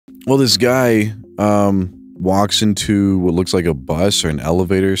Well, this guy walks into what looks like a bus or an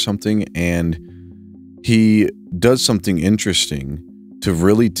elevator or something, and he does something interesting to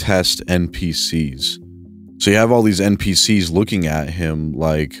really test NPCs. So you have all these NPCs looking at him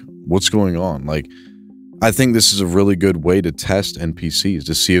like, what's going on? Like, I think this is a really good way to test NPCs,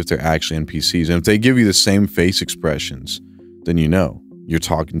 to see if they're actually NPCs. And if they give you the same face expressions, then you know you're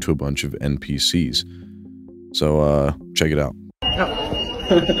talking to a bunch of NPCs. So check it out.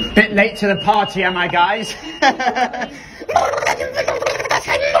 Bit late to the party, am I, guys?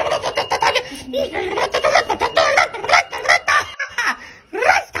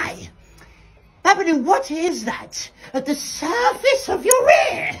 Babadoo, what is that at the surface of your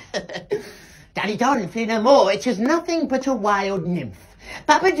ear? Daddy Don, fear no more, it is nothing but a wild nymph.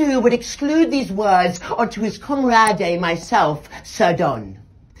 Babadoo would exclude these words onto his comrade, myself, Sir Don,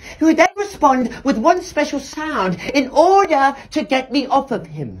 who would then respond with one special sound in order to get me off of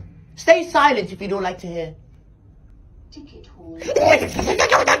him. Stay silent if you don't like to hear. Ticket hall.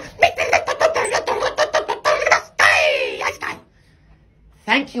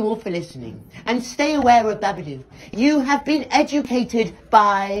 Thank you all for listening, and stay aware of Babadoo. You have been educated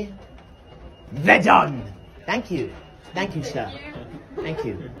by the Don. Thank you. Thank you, sir. Thank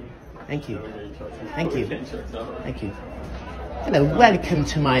you. Thank you. Thank you. Thank you. Hello, welcome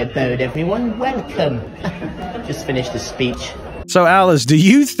to my abode, everyone. Welcome. Just finished the speech. So, Alice, do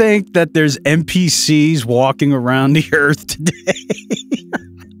you think that there's NPCs walking around the earth today?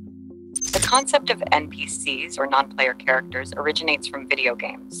 The concept of NPCs, or non-player characters, originates from video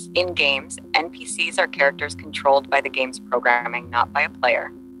games. In games, NPCs are characters controlled by the game's programming, not by a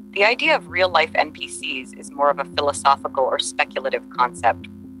player. The idea of real-life NPCs is more of a philosophical or speculative concept.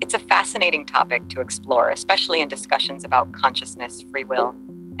 It's a fascinating topic to explore, especially in discussions about consciousness, free will,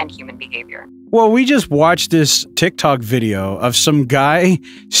 and human behavior. Well, we just watched this TikTok video of some guy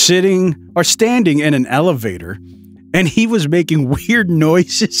sitting or standing in an elevator, and he was making weird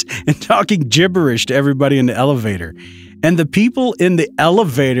noises and talking gibberish to everybody in the elevator. And the people in the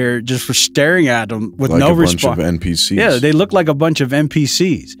elevator just were staring at him with no response. Like a bunch of NPCs. Yeah, they look like a bunch of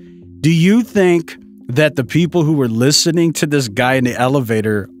NPCs. Do you think that the people who were listening to this guy in the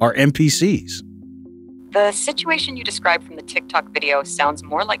elevator are NPCs? The situation you described from the TikTok video sounds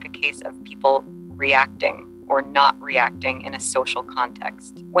more like a case of people reacting or not reacting in a social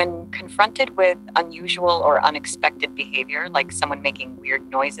context. When confronted with unusual or unexpected behavior, like someone making weird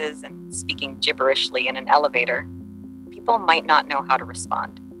noises and speaking gibberishly in an elevator, people might not know how to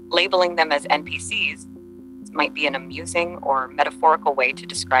respond. Labeling them as NPCs might be an amusing or metaphorical way to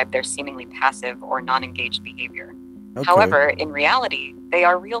describe their seemingly passive or non-engaged behavior. Okay. However, in reality, they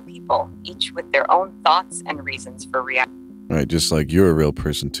are real people, each with their own thoughts and reasons for reacting. Right, just like you're a real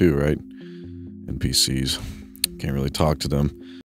person too, right? NPCs. Can't really talk to them.